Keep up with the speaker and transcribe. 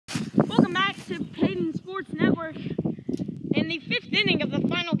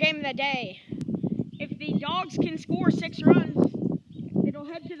of the day. If the Dogs can score 6 runs, it'll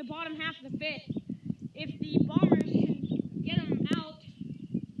head to the bottom half of the 5th. If the Bombers can get them out,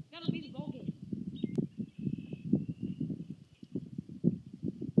 that'll be the ball game.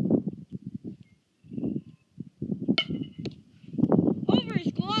 Over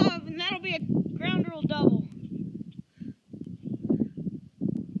his glove, and that'll be a ground rule double.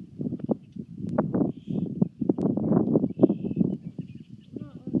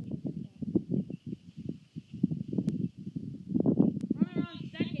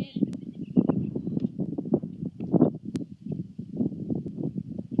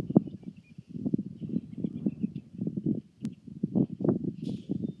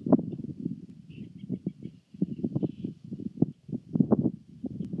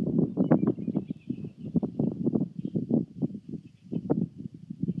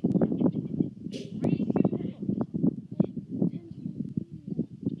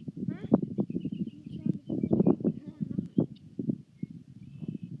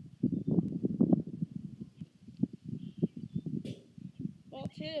 Ball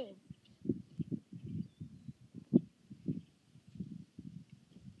 2.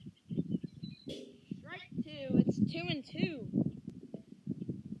 Strike 2. It's 2-2.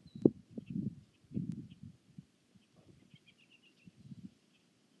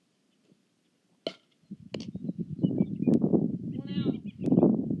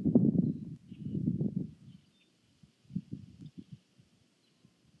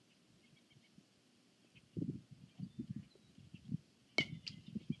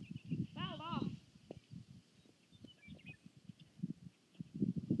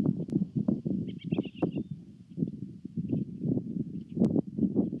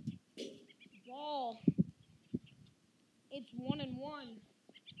 It's 1-1.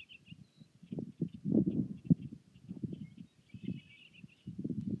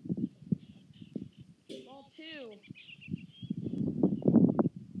 Ball 2.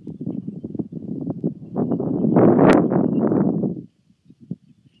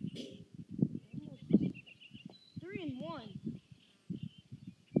 Almost 3-1.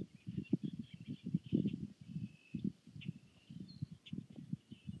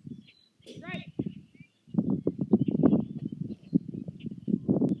 Strike.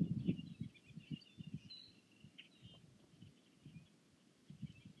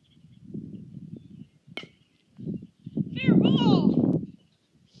 Fair ball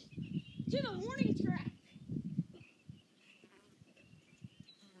to the warning track.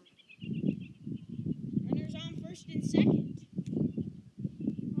 Runners on first and second.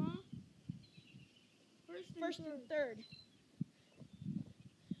 Huh? First and third.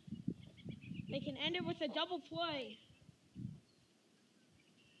 They can end it with a double play.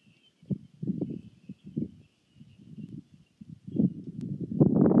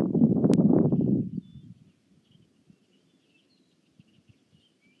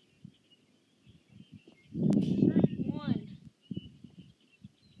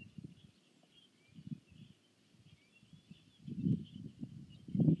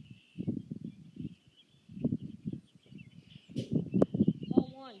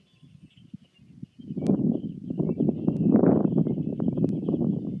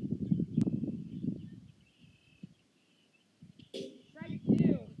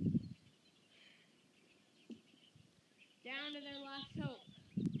 Down to their last hope.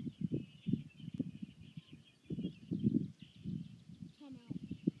 Timeout.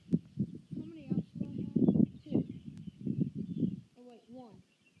 How many outs do I have? 2. Oh wait, 1.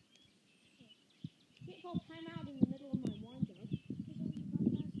 Can't call timeout in the middle of my windup. Because I was about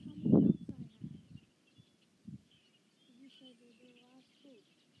to ask how many outs I had. You said they're their last hope.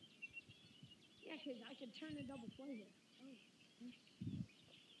 Yeah, because I could turn a double play here. Oh.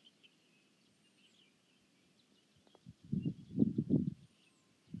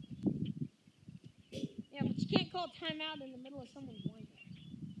 Yeah, but you can't call timeout in the middle of someone's windup.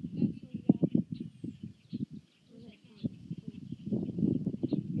 That's what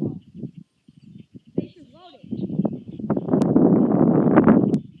well, bases loaded.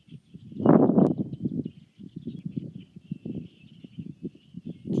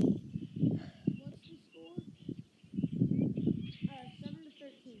 What's the score?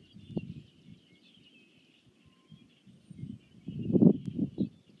 7-13.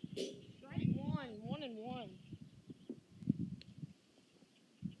 Strike 1, 1-1.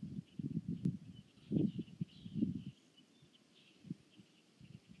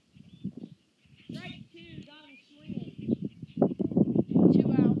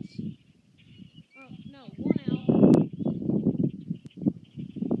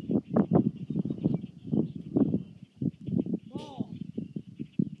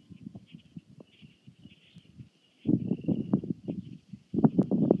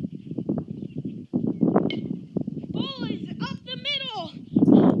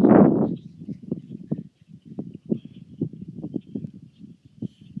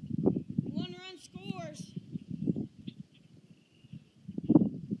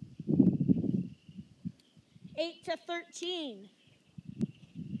 8-13.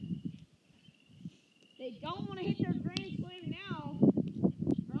 They don't want to hit their grand slam now,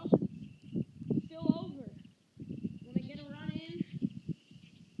 or else it's still over. When they get a run in,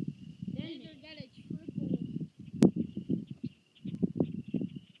 then they get a triple.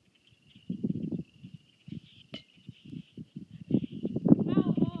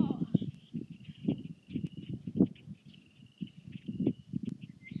 Foul ball.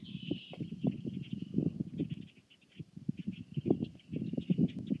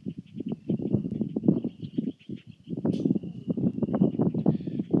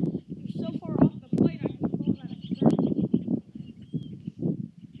 So far off the plate, I can call that a strike.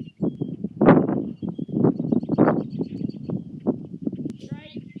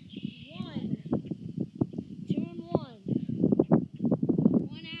 Strike one. 2-1.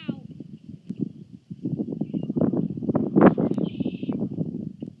 One out.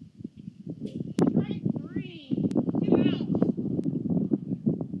 Strike three. 2 outs.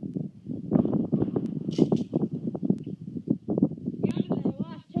 Down to the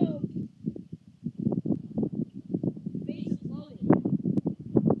last hope. Bases loaded.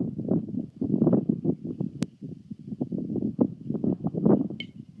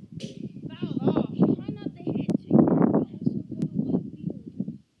 Fouled off. Try not to hit too hard, but also go to left field.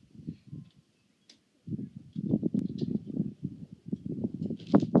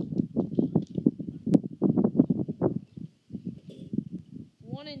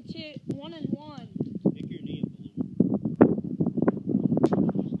 1-2, 1-1. Pick your knee up a little.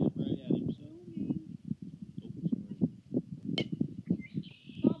 Step right at him, son.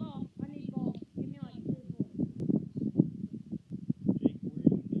 Fouled off. I need ball. Give me like 3 or 4. Jake, where are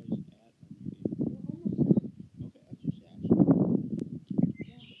you guys at on your game? We're almost done. Okay, that's just action.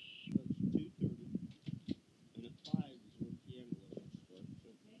 Yeah. That's 2:30. And at 5 is where piano lessons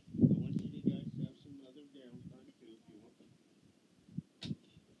start. So I want you guys to have some other downtime too if you want.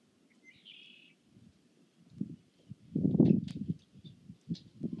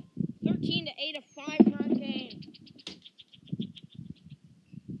 13-8, a 5-run game.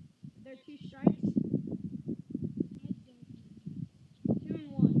 There are 2 strikes.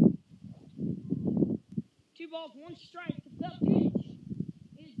 2-1. 2 balls, 1 strike. The pitch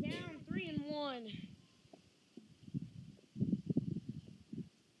is down 3-1.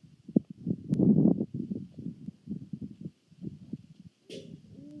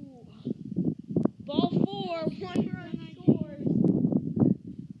 Ooh. Ball 4, 1 run scores.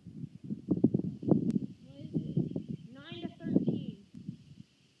 9-13.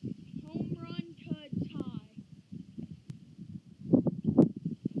 Home run to tie.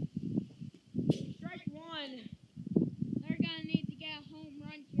 Strike 1. They're gonna need to get a home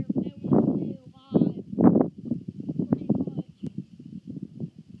run here if they want to stay alive. Pretty much.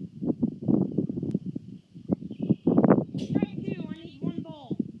 Strike 2. I need 1 ball.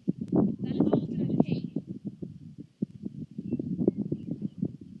 That's all it's gonna take.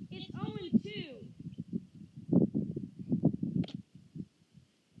 It's 0-2.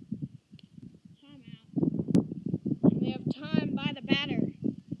 Timeout. We have time by the batter.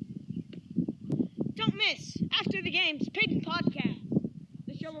 Don't miss After the Games Pig Podcast,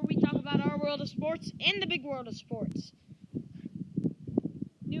 the show where we talk about our world of sports and the big world of sports.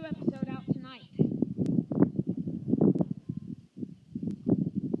 New episode out tonight.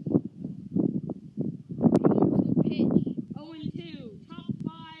 The pitch. 0-2. Top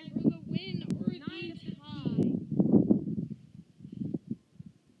 5 for the win or the tie.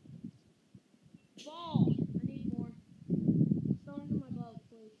 Ball. I need more. Throw into my glove,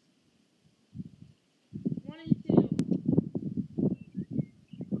 please. 1-2.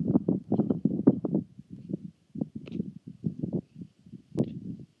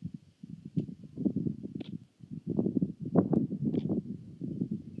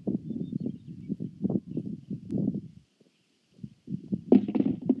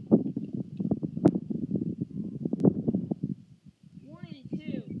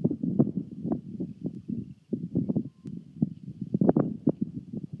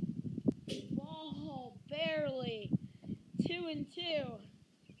 Ball, barely. 2-2.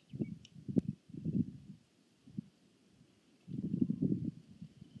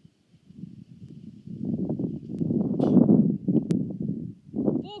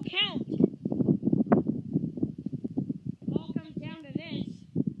 Full count. Ball comes down to this.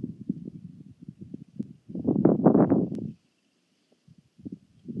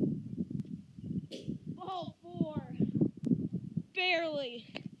 Ball 4. Barely.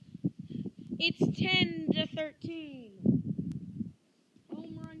 It's 10-13.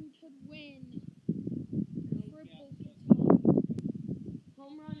 Home run could win. Triple to tie.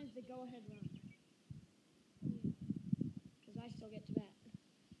 Home run is the go-ahead run.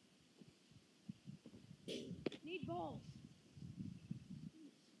 balls.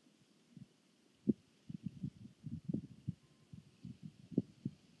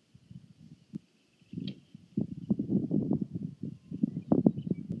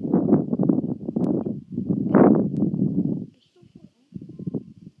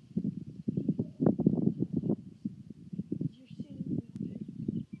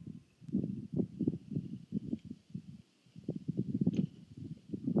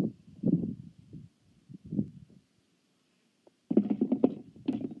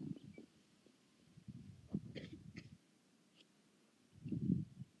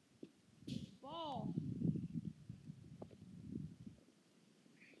 Ball.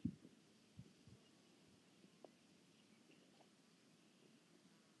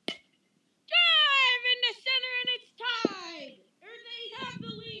 Drive in the center and it's tied. Or they have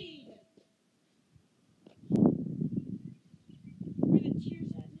the lead. Where the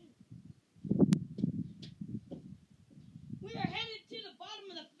cheers at now? We are headed to the bottom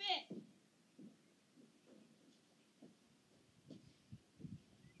of the fifth.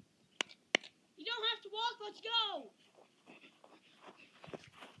 You don't have to walk, let's go.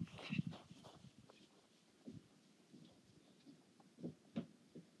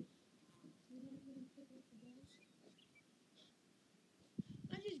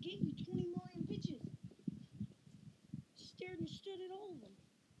 I just gave you 20 million pitches. Stared and stood at all of them.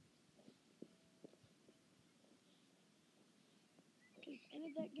 Just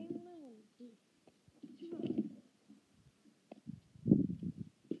ended that game on that one. 2-0.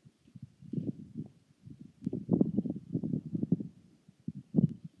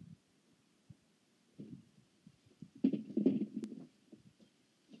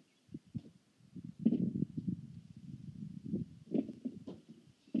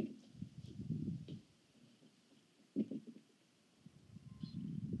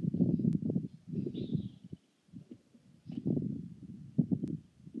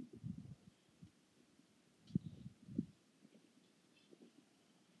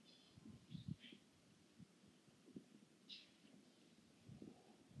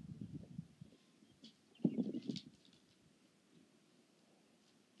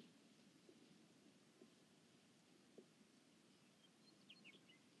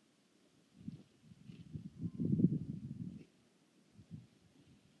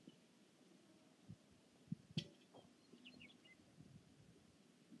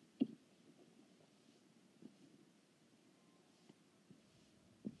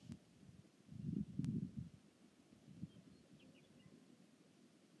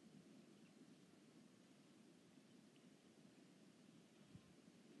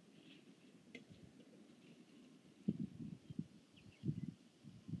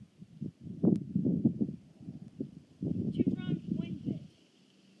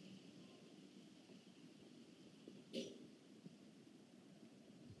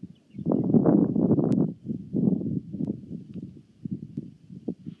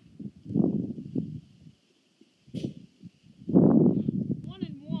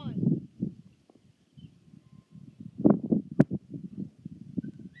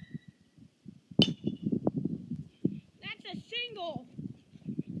 Single.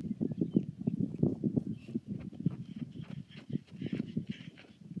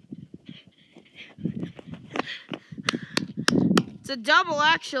 It's a double,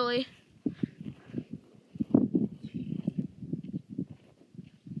 actually.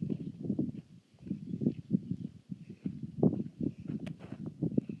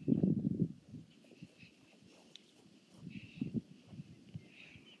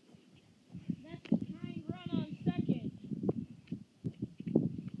 That's the tying run on second.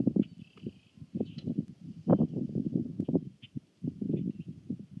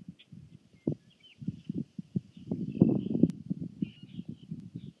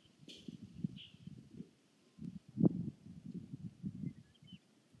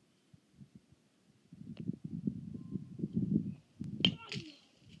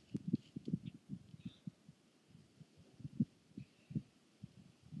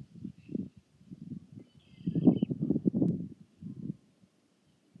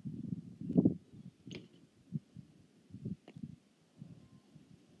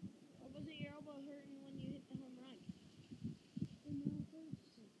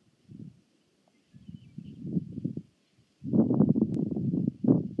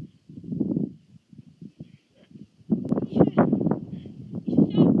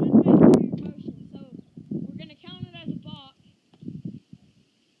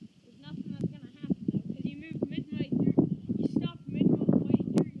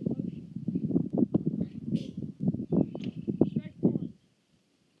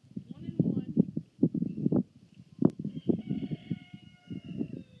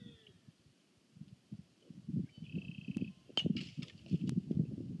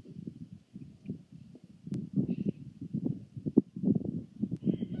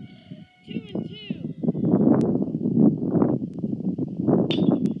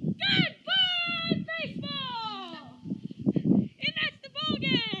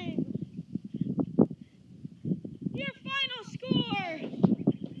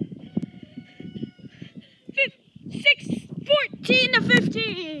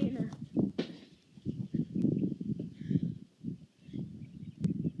 14-15.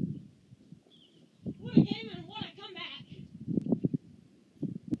 What a game and what a comeback.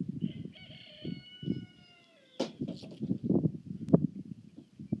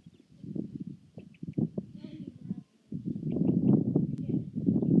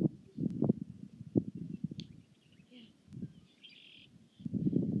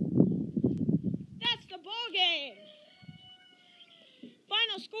 That's the ball game.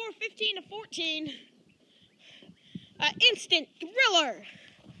 Final score 15-14. Instant thriller.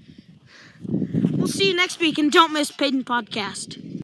 We'll see you next week, and don't miss Peyton Podcast.